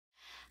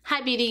Hi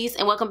beauties,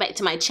 and welcome back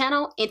to my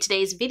channel. In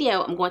today's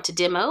video, I'm going to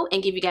demo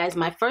and give you guys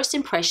my first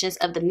impressions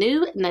of the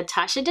new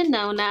Natasha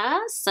Denona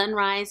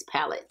Sunrise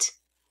Palette.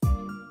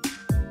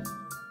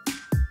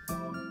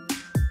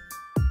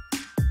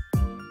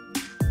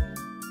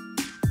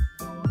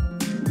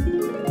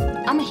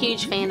 I'm a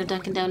huge fan of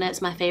Dunkin'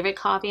 Donuts, my favorite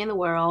coffee in the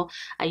world.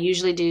 I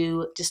usually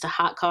do just a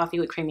hot coffee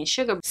with cream and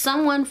sugar.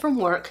 Someone from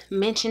work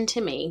mentioned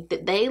to me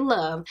that they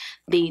love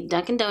the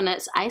Dunkin'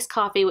 Donuts iced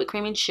coffee with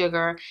cream and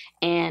sugar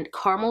and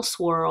caramel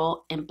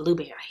swirl and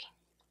blueberry.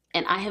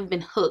 And I have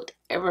been hooked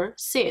ever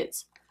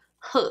since.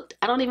 Hooked.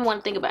 I don't even want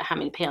to think about how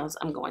many pounds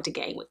I'm going to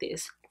gain with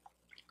this.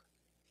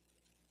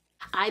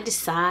 I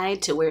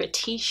decide to wear a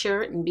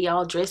t-shirt and be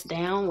all dressed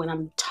down when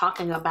I'm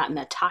talking about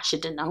Natasha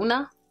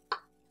Denona.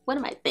 What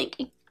am I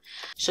thinking?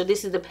 So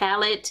this is the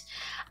palette.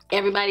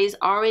 Everybody's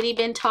already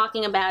been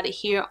talking about it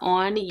here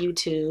on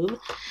YouTube,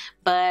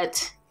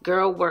 but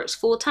girl works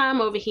full-time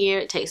over here.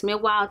 It takes me a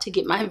while to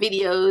get my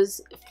videos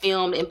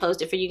filmed and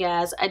posted for you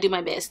guys. I do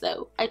my best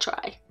though. I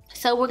try.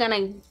 So we're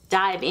gonna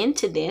dive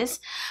into this,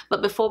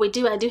 but before we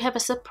do, I do have a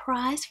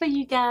surprise for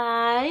you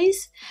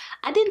guys.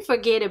 I didn't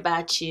forget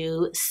about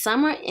you.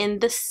 Summer in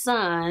the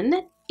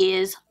Sun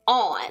is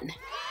on.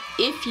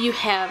 If you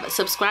have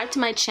subscribed to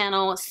my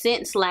channel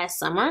since last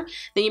summer,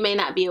 then you may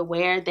not be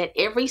aware that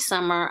every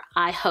summer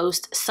I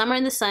host Summer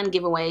in the Sun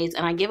giveaways,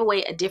 and I give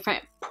away a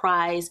different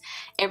prize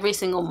every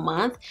single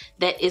month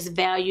that is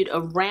valued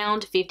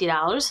around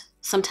 $50.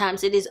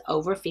 Sometimes it is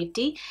over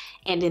 $50,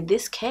 and in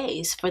this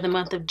case, for the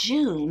month of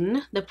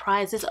June, the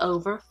prize is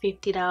over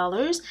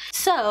 $50.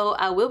 So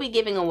I will be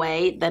giving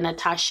away the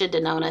Natasha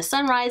Denona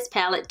Sunrise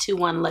Palette to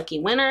one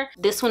lucky winner.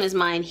 This one is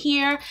mine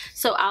here,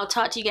 so I'll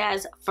talk to you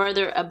guys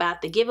further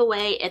about the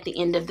giveaway at the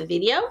end of the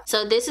video.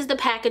 So this is the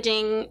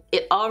packaging.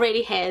 It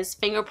already has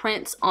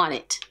fingerprints on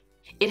it.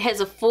 It has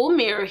a full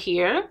mirror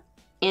here.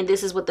 And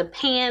this is what the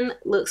pan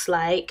looks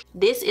like.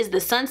 This is the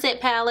Sunset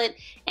palette,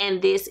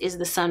 and this is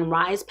the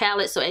Sunrise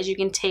palette. So as you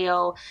can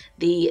tell,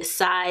 the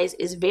size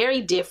is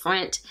very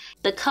different.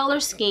 The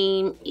color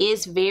scheme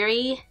is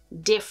very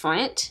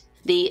different.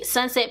 The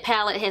Sunset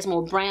palette has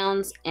more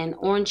browns and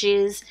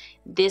oranges.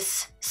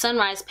 This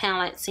Sunrise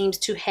palette seems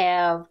to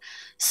have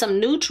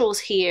some neutrals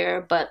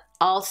here, but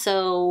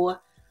also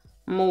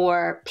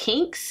more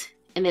pinks,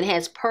 and then it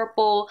has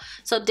purple.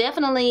 So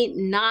definitely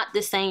not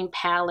the same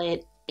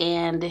palette.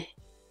 And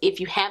if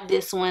you have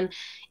this one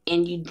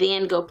and you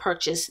then go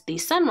purchase the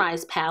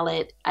Sunrise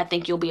palette, I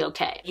think you'll be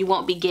okay. You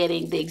won't be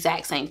getting the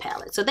exact same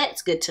palette. So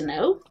that's good to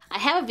know. I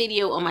have a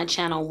video on my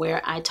channel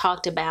where I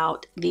talked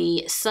about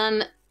the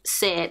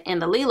Sunset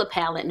and the Lila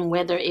palette and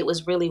whether it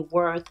was really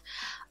worth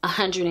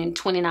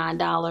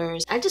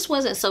 $129. I just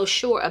wasn't so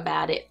sure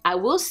about it. I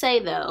will say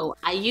though,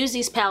 I use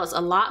these palettes a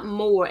lot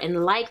more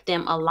and like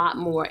them a lot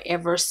more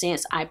ever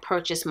since I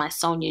purchased my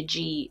Sonia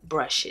G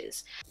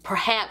brushes.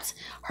 Perhaps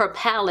her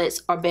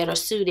palettes are better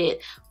suited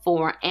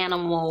for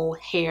animal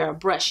hair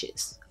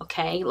brushes,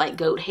 okay, like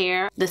goat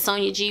hair. The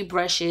Sonia G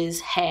brushes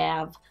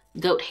have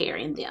goat hair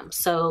in them,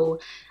 so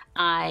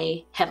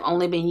I have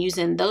only been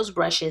using those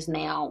brushes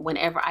now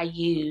whenever I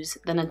use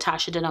the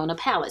Natasha Denona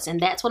palettes, and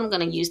that's what I'm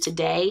going to use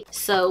today.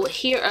 So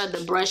here are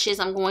the brushes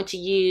I'm going to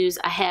use.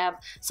 I have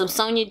some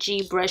Sonia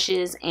G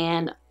brushes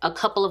and a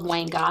couple of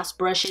Wayne Goss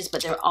brushes,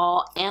 but they're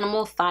all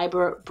animal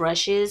fiber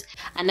brushes.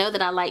 I know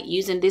that I like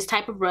using this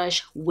type of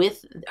brush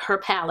with her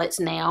palettes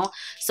now,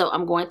 so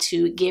I'm going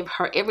to give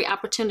her every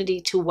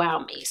opportunity to wow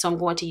me. So I'm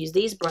going to use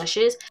these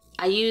brushes.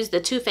 I use the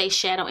Too Faced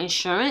Shadow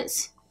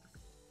Insurance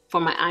for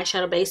my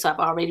eyeshadow base, so I've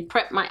already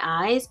prepped my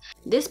eyes.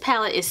 This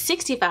palette is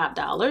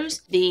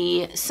 $65.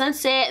 The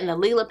Sunset and the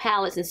Lila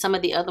palettes and some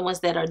of the other ones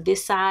that are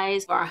this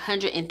size are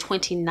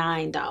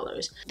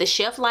 $129. The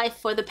shelf life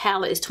for the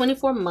palette is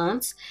 24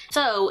 months.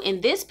 So in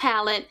this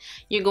palette,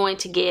 you're going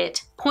to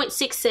get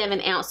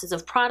 0.67 ounces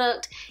of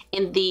product.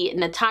 In the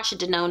Natasha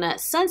Denona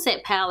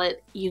Sunset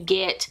palette, you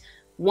get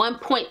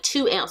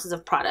 1.2 ounces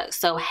of product.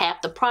 So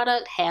half the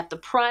product, half the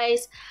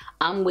price.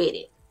 I'm with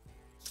it.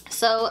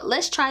 So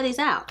let's try these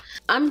out.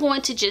 I'm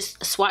going to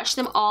just swatch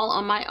them all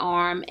on my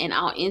arm, and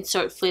I'll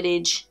insert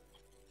footage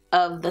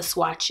of the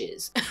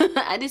swatches.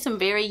 I did some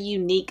very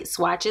unique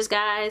swatches,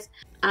 guys.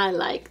 I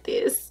like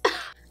this.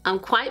 I'm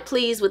quite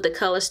pleased with the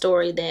color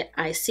story that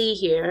I see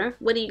here.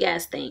 What do you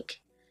guys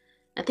think?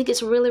 I think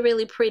it's really,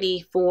 really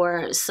pretty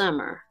for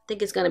summer. I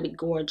think it's gonna be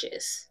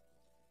gorgeous.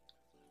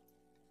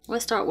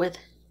 Let's start with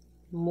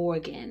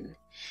Morgan.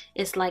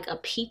 It's like a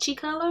peachy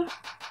color.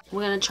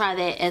 We're gonna try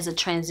that as a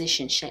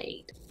transition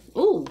shade.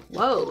 Ooh,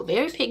 whoa,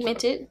 very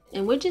pigmented.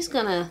 And we're just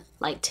gonna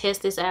like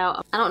test this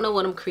out. I don't know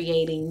what I'm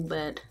creating,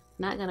 but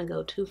not gonna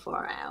go too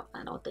far out,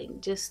 I don't think.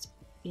 Just,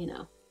 you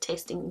know,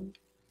 testing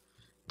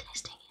it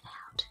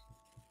out.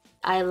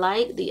 I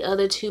like the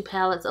other two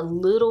palettes a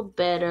little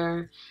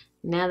better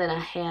now that I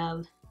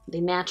have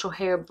the natural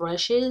hair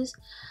brushes.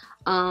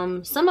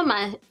 Some of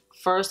my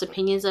first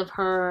opinions of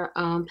her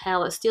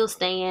palette still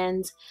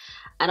stands.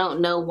 I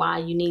don't know why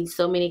you need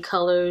so many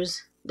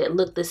colors that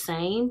look the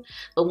same,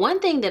 but one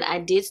thing that I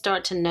did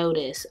start to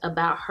notice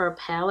about her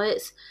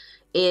palettes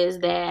is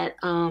that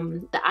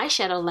the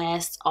eyeshadow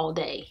lasts all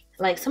day.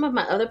 Like some of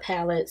my other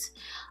palettes,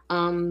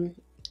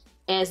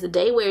 as the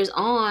day wears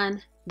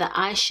on, the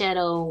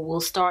eyeshadow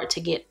will start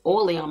to get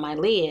oily on my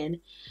lid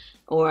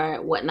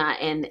or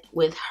whatnot. And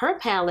with her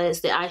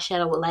palettes, the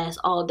eyeshadow will last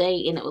all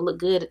day and it will look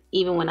good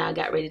even when I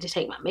got ready to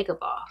take my makeup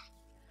off.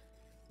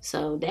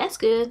 So that's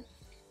good.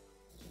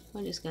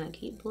 We're just gonna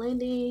keep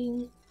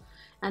blending.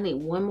 I need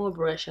one more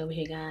brush over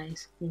here,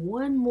 guys.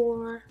 One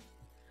more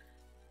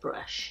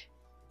brush.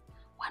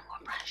 One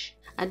more brush.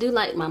 I do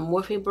like my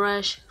Morphe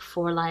brush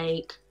for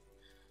like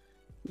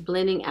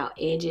blending out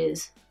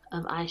edges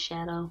of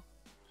eyeshadow.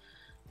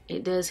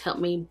 It does help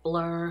me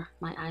blur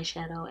my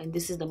eyeshadow, and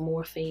this is the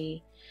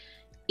Morphe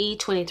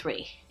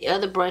E23. The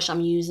other brush I'm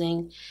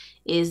using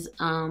is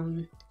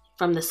from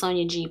the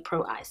Sonia G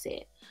Pro Eye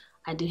Set.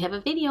 I do have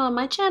a video on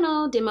my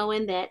channel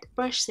demoing that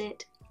brush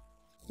set.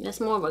 That's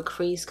more of a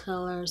crease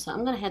color, so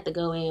I'm gonna have to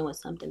go in with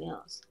something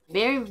else.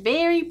 Very,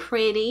 very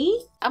pretty.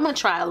 I'm gonna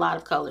try a lot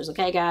of colors,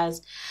 okay,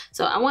 guys?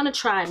 So I want to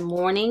try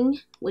Morning,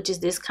 which is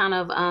this kind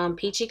of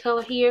peachy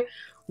color here,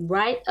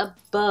 right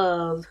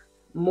above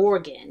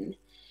Morgan,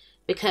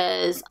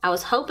 because I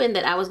was hoping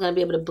that I was gonna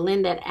be able to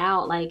blend that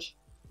out like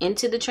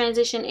into the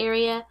transition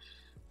area,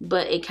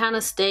 but it kind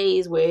of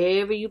stays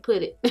wherever you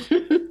put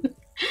it.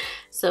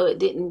 So it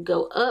didn't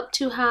go up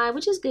too high,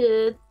 which is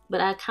good,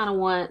 but I kind of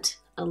want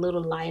a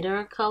little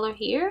lighter color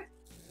here.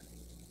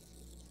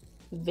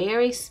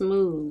 Very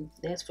smooth,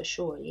 that's for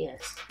sure.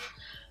 Yes,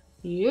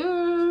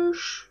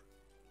 yes.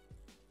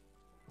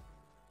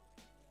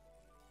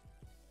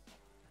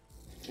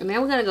 And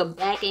then we're gonna go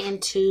back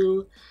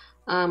into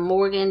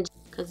Morgan,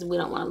 because we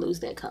don't want to lose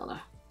that color.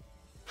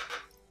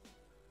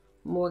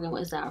 Morgan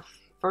was our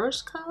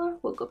first color.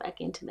 We'll go back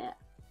into that.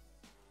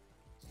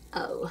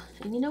 Oh,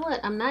 and you know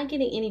what? I'm not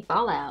getting any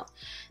fallout.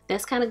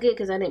 That's kind of good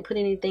because I didn't put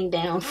anything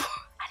down for,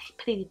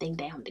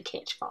 to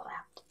catch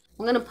fallout.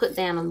 I'm gonna put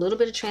down a little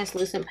bit of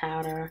translucent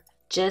powder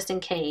just in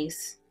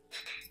case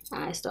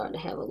I start to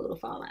have a little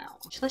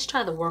fallout. So let's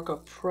try the Worker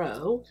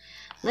Pro.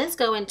 Let's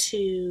go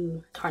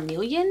into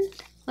Carnelian.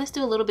 Let's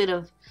do a little bit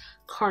of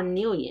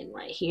Carnelian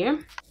right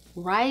here.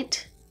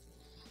 Right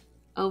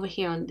over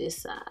here on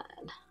this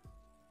side.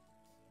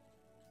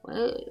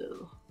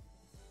 Whoa.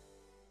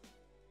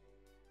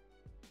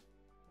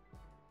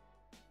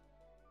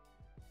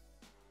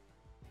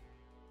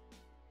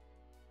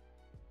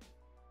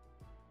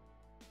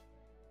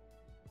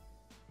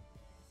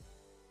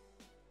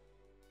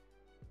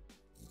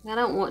 I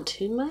don't want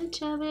too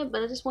much of it,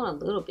 but I just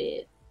want a little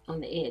bit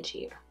on the edge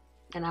here.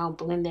 And I'll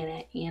blend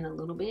that in a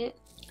little bit.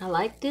 I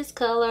like this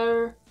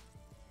color.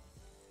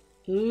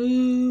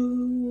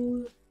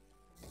 Ooh.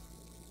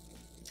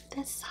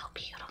 That's so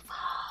beautiful.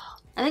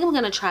 I think I'm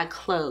gonna try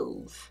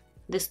Clove.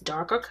 This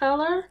darker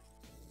color.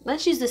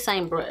 Let's use the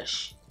same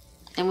brush.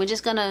 And we're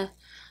just gonna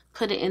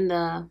put it in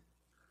the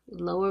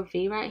lower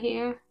V right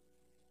here.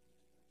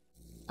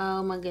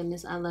 Oh my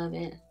goodness, I love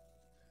it.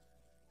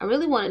 I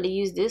really wanted to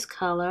use this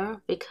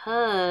color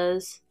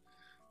because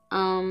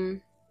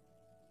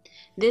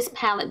this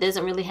palette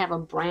doesn't really have a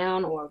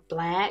brown or a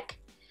black,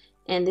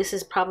 and this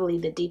is probably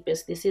the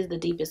deepest. This is the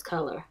deepest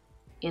color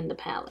in the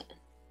palette.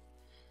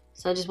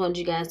 So I just wanted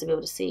you guys to be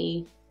able to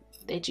see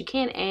that you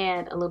can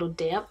add a little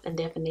depth and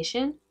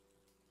definition.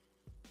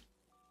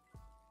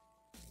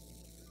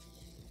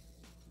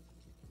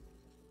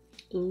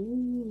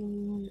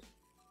 Ooh,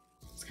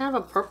 it's kind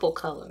of a purple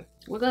color.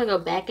 We're gonna go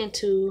back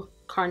into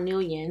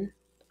Carnelian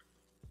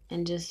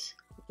and just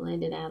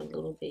blend it out a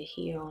little bit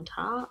here on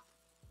top.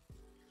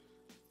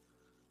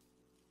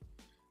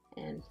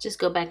 And just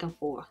go back and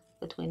forth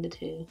between the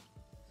two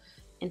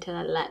until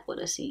I like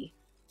what I see.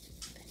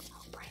 That's so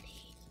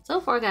pretty. So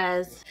far,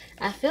 guys,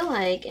 I feel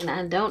like, and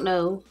I don't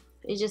know,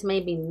 it just may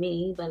be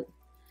me, but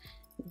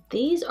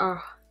these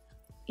are,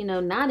 you know,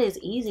 not as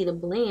easy to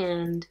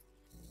blend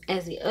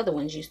as the other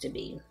ones used to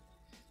be.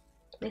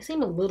 They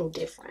seem a little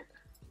different.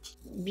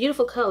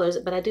 Beautiful colors,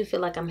 but I do feel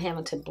like I'm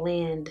having to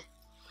blend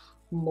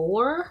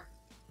more.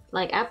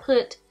 Like I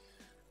put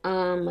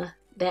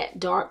that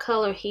dark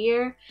color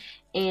here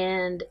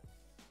and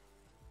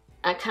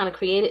I kind of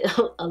created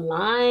a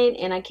line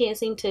and I can't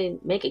seem to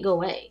make it go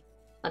away.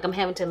 Like I'm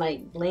having to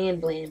like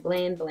blend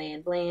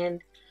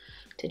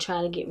to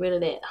try to get rid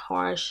of that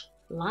harsh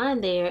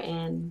line there,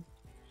 and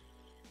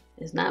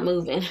it's not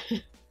moving.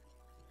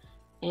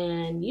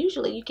 And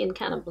usually you can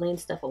kind of blend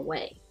stuff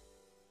away,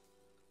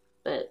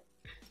 but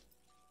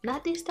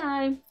not this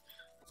time.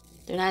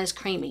 They're not as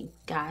creamy,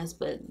 guys,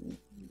 but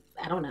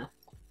I don't know.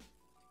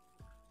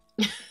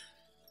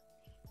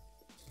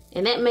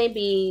 And that may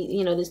be,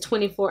 you know, this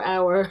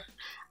 24-hour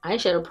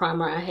eyeshadow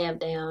primer I have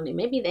down. It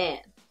may be that.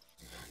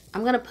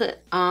 I'm gonna put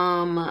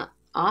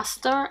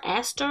Aster.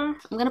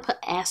 I'm gonna put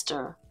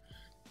Aster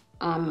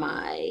on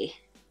my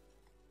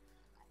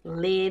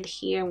lid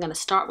here. I'm gonna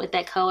start with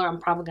that color.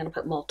 I'm probably gonna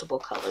put multiple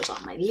colors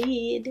on my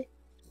lid.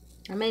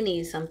 I may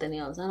need something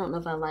else. I don't know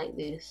if I like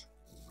this.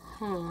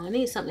 I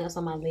need something else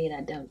on my lid.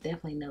 I don't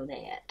definitely know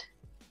that.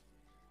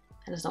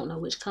 I just don't know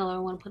which color I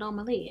want to put on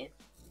my lid.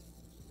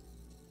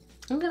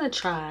 I'm gonna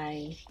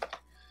try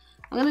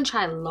I'm gonna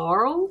try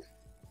Laurel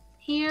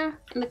here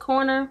in the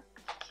corner.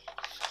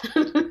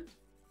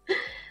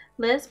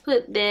 Let's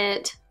put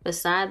that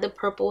beside the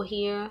purple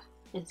here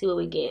and see what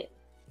we get.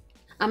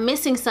 I'm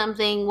missing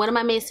something. What am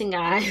I missing,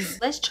 guys?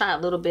 Let's try a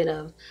little bit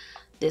of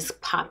this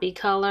poppy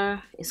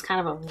color. It's kind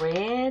of a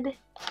red.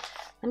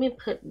 Let me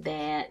put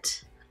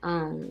that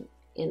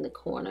in the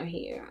corner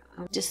here.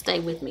 Just stay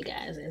with me,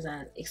 guys, as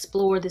I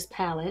explore this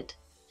palette.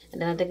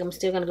 And then I think I'm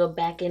still gonna go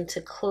back into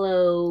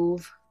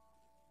Clove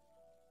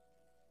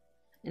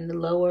in the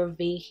lower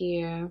V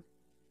here.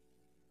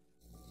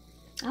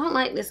 I don't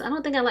like this. I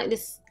don't think I like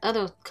this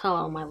other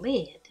color on my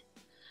lid.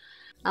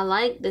 I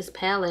like this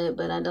palette,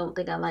 but I don't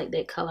think I like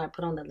that color I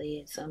put on the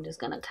lid. So I'm just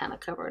gonna kind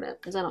of cover it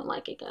up because I don't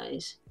like it,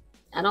 guys.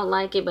 I don't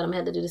like it, but I'm gonna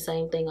have to do the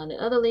same thing on the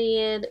other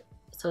lid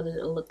so that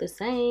it'll look the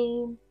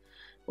same.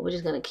 But we're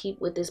just gonna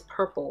keep with this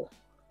purple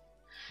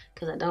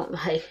because I don't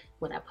like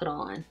what I put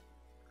on.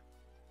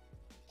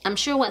 I'm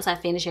sure once I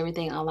finish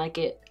everything, I'll like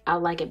it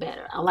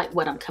better. I like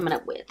what I'm coming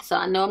up with. So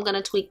I know I'm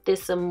gonna tweak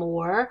this some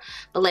more,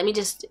 but let me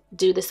just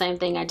do the same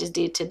thing I just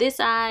did to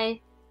this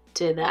eye,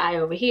 to the eye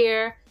over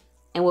here,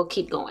 and we'll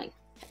keep going.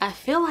 I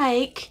feel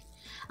like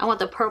I want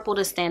the purple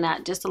to stand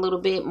out just a little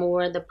bit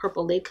more, the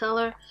purple lid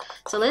color.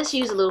 So let's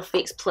use a little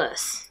Fix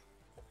Plus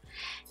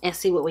and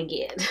see what we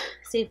get.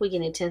 See if we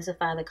can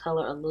intensify the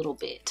color a little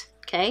bit,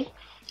 okay?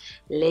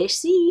 Let's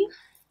see.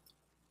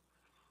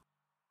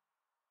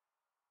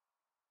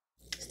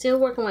 Still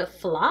working with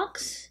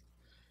Flax?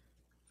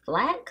 I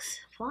don't know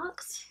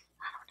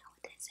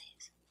what that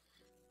says.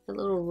 The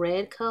little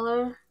red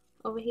color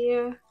over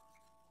here.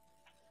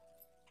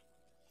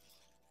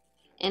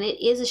 And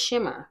it is a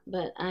shimmer,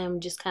 but I'm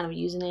just kind of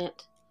using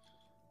it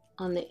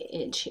on the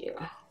edge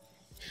here.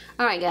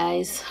 All right,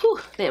 guys, whew,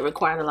 that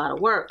required a lot of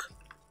work.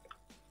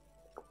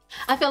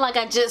 I feel like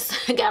I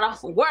just got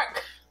off of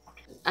work.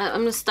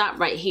 I'm gonna stop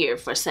right here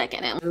for a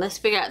second and let's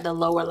figure out the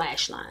lower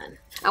lash line.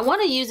 I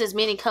wanna use as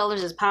many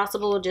colors as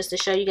possible just to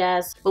show you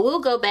guys, but we'll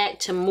go back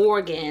to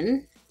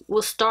Morgan.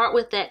 We'll start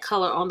with that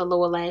color on the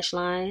lower lash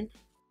line.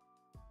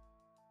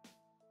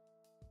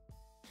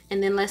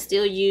 And then let's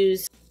still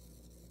use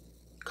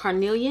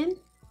Carnelian.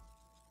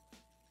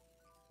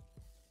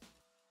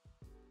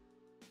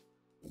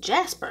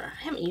 Jasper,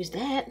 I haven't used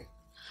that.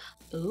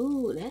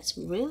 Ooh, that's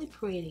really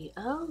pretty.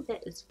 Oh,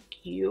 that is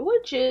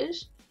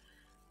gorgeous.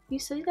 You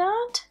see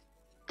that?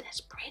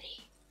 That's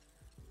pretty.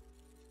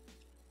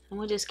 And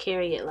we'll just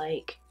carry it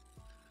like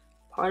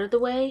part of the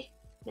way.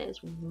 That's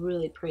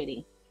really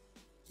pretty.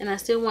 And I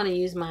still want to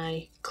use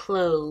my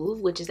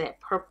Clove, which is that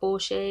purple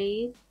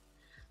shade.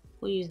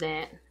 We'll use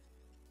that.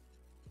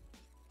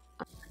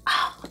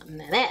 Oh,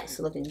 now that's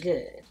looking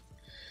good.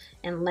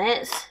 And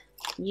let's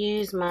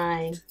use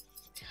my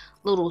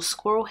little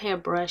squirrel hair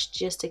brush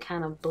just to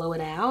kind of blow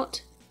it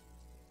out.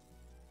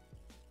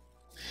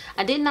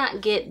 I did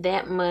not get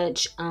that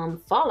much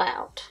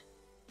fallout,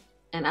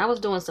 and I was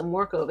doing some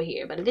work over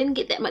here, but I didn't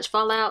get that much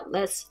fallout.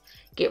 Let's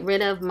get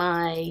rid of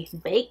my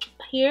bake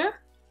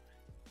here.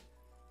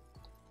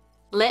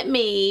 Let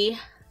me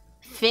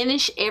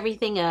finish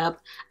everything up.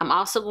 I'm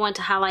also going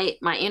to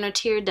highlight my inner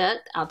tear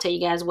duct. I'll tell you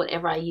guys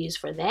whatever I use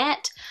for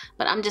that,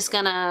 but I'm just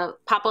gonna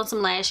pop on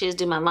some lashes,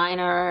 do my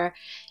liner,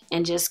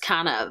 and just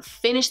kind of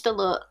finish the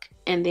look,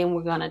 and then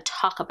we're gonna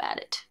talk about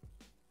it.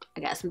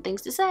 I got some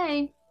things to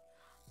say.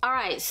 All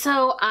right,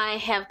 so I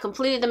have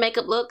completed the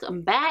makeup look.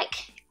 I'm back,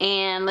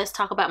 and let's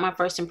talk about my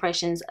first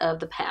impressions of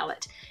the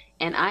palette.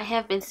 And I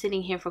have been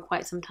sitting here for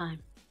quite some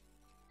time.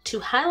 To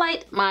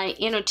highlight my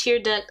inner tear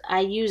duct, I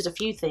used a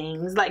few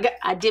things. Like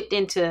I dipped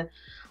into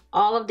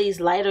all of these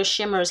lighter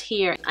shimmers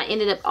here. I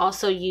ended up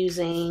also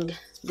using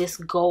this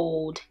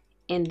gold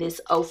in this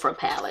Ofra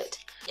palette.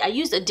 I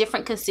used a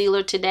different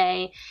concealer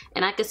today,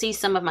 and I could see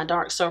some of my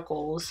dark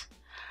circles.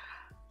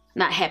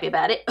 Not happy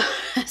about it.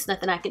 There's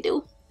nothing I can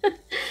do.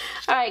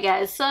 All right,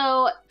 guys,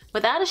 so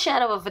without a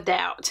shadow of a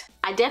doubt,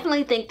 I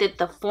definitely think that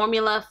the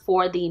formula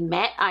for the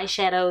matte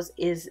eyeshadows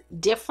is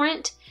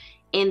different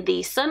in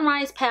the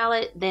Sunrise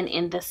palette than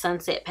in the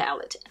Sunset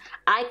palette.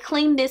 I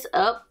cleaned this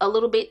up a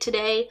little bit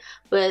today,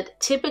 but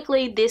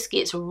typically this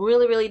gets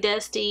really, really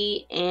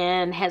dusty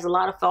and has a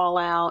lot of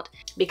fallout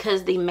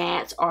because the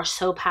mattes are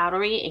so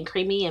powdery and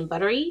creamy and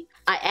buttery.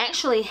 I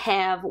actually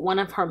have one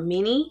of her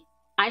mini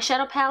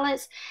eyeshadow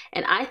palettes,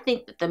 and I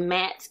think that the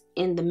mattes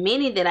in the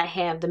mini that I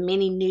have, the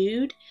mini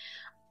nude,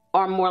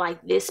 are more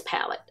like this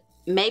palette.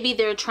 Maybe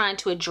they're trying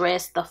to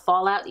address the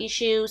fallout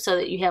issue so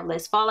that you have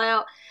less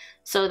fallout,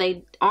 so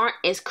they aren't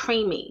as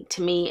creamy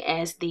to me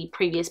as the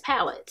previous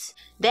palettes.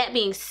 That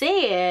being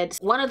said,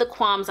 one of the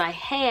qualms I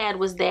had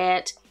was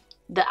that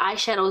the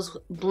eyeshadows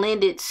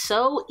blended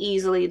so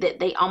easily that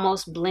they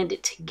almost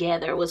blended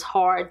together. It was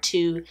hard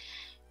to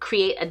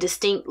create a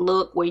distinct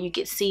look where you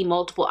could see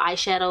multiple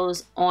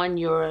eyeshadows on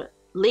your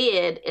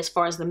lid. As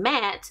far as the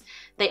mattes,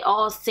 they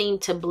all seem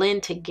to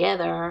blend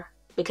together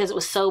because it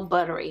was so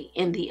buttery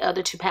in the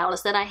other two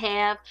palettes that I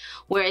have,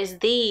 whereas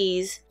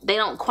these, they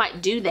don't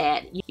quite do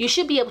that. You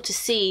should be able to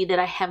see that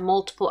I have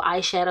multiple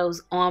eyeshadows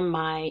on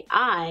my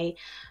eye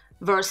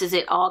versus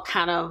it all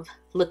kind of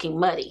looking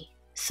muddy.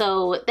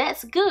 So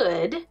that's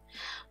good,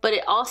 but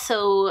it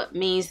also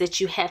means that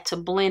you have to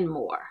blend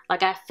more.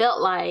 Like, I felt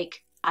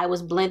like I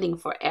was blending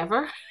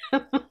forever.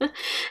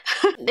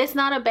 That's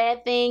not a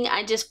bad thing.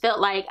 I just felt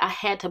like I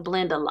had to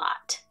blend a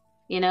lot,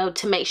 you know,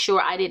 to make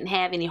sure I didn't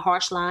have any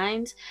harsh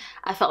lines.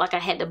 I felt like I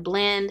had to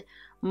blend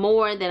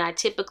more than I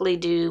typically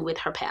do with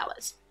her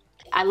palettes.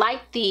 I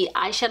like the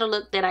eyeshadow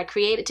look that I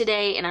created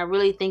today, and I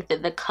really think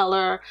that the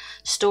color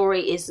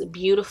story is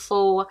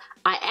beautiful.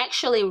 I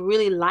actually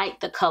really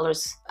like the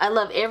colors. I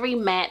love every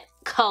matte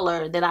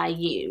color that I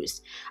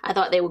used. I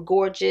thought they were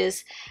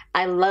gorgeous.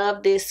 I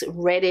love this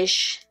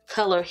reddish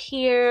color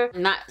here.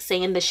 I'm not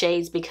saying the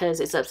shades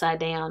because it's upside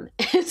down,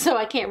 so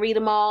I can't read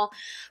them all,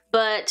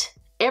 but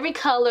every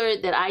color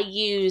that I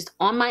used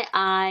on my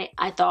eye,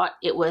 I thought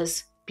it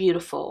was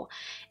beautiful.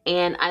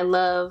 And I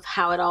love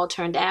how it all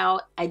turned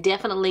out. I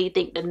definitely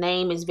think the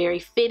name is very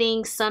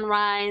fitting,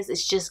 Sunrise.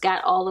 It's just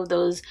got all of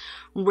those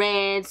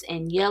reds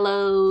and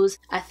yellows.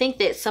 I think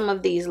that some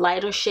of these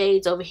lighter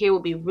shades over here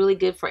will be really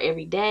good for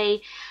every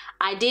day.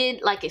 I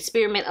did like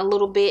experiment a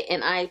little bit,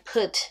 and I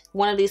put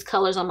one of these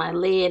colors on my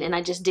lid, and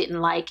I just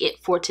didn't like it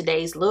for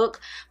today's look,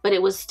 but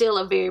it was still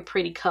a very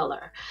pretty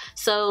color.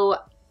 So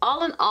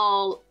all in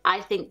all,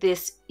 I think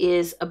this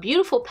is a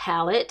beautiful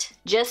palette.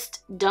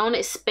 Just don't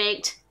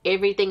expect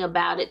everything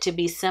about it to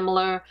be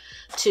similar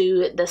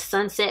to the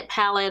Sunset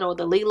palette or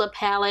the Lila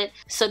palette.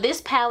 So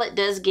this palette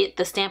does get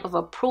the stamp of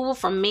approval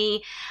from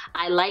me.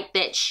 I like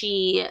that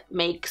she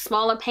makes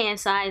smaller pan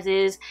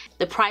sizes.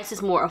 The price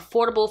is more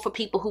affordable for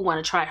people who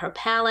want to try her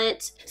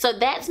palettes. So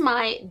that's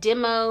my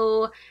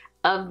demo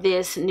of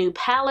this new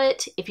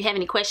palette. If you have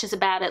any questions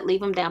about it,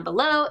 leave them down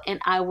below and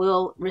I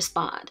will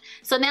respond.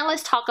 So now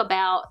let's talk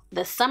about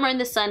the Summer in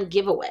the Sun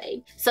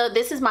giveaway. So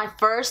this is my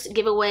first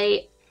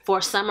giveaway for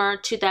summer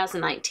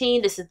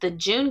 2019. This is the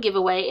June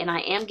giveaway, and I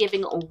am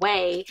giving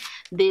away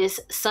this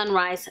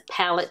Sunrise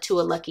palette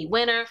to a lucky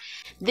winner.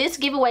 This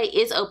giveaway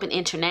is open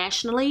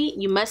internationally.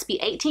 You must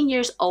be 18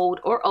 years old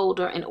or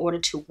older in order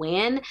to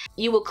win.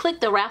 You will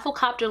click the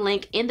Rafflecopter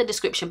link in the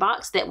description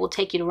box that will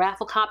take you to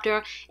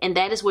Rafflecopter, and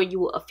that is where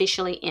you will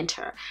officially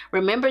enter.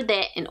 Remember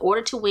that in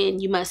order to win,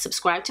 you must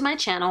subscribe to my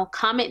channel,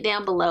 comment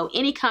down below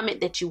any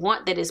comment that you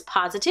want that is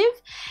positive,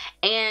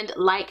 and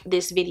like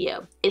this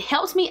video. It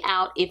helps me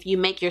out if you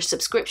make your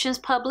subscriptions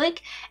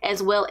public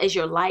as well as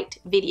your liked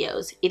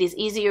videos. It is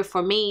easier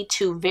for me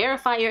to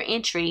verify your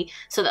entry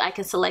so that I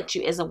can select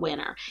you as a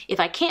winner. If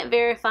I can't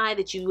verify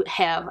that you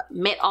have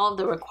met all of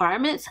the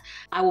requirements,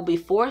 I will be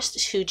forced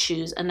to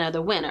choose another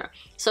winner.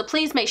 So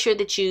please make sure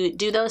that you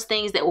do those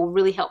things that will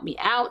really help me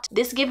out.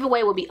 This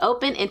giveaway will be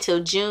open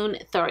until June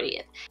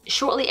 30th.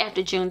 Shortly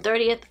after June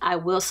 30th, I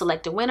will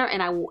select a winner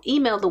and I will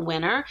email the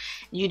winner.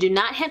 You do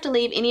not have to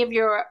leave any of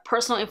your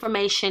personal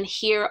information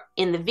here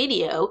in the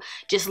video.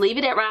 Just leave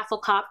it at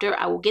Rafflecopter.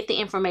 I will get the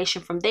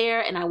information from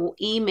there and I will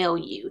email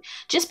you.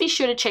 Just be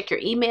sure to check your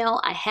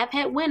email. I have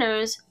had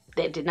winners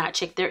that did not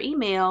check their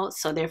email,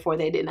 so therefore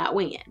they did not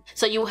win.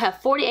 So you will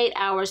have 48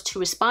 hours to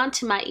respond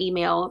to my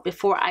email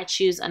before I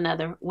choose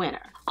another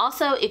winner.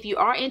 Also, if you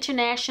are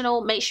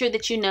international, make sure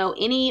that you know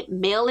any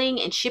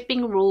mailing and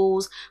shipping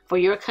rules for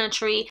your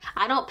country.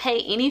 I don't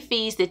pay any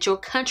fees that your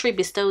country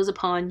bestows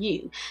upon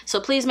you. So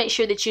please make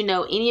sure that you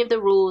know any of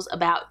the rules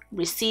about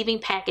receiving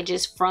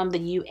packages from the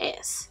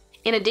US.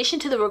 In addition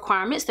to the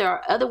requirements, there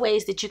are other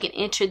ways that you can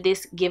enter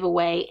this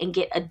giveaway and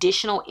get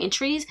additional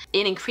entries.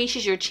 It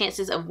increases your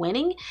chances of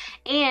winning,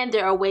 and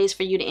there are ways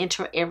for you to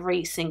enter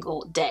every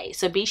single day.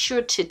 So be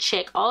sure to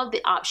check all of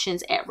the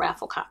options at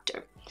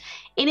Rafflecopter.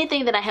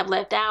 Anything that I have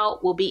left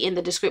out will be in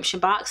the description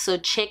box, so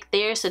check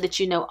there so that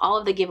you know all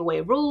of the giveaway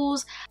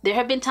rules. There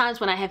have been times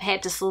when I have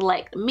had to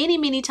select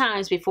many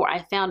times before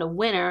I found a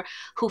winner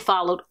who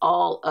followed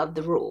all of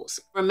the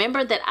rules.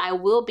 Remember that I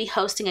will be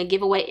hosting a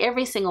giveaway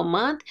every single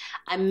month.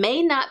 I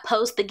may not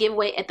post the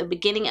giveaway at the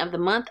beginning of the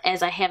month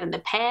as I have in the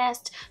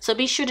past, so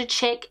be sure to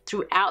check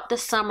throughout the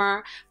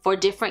summer for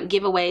different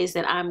giveaways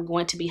that I'm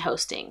going to be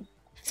hosting.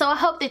 So I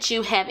hope that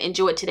you have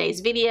enjoyed today's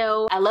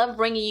video. I love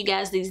bringing you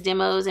guys these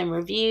demos and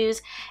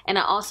reviews, and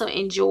I also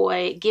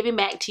enjoy giving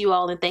back to you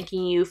all and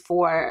thanking you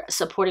for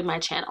supporting my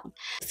channel.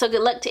 So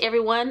good luck to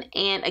everyone,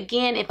 and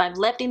again, if I've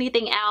left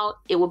anything out,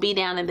 it will be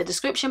down in the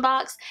description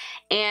box,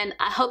 and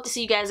I hope to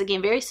see you guys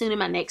again very soon in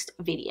my next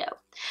video.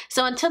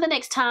 So until the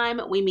next time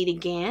we meet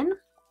again,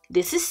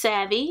 this is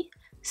Savvy,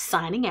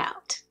 signing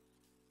out.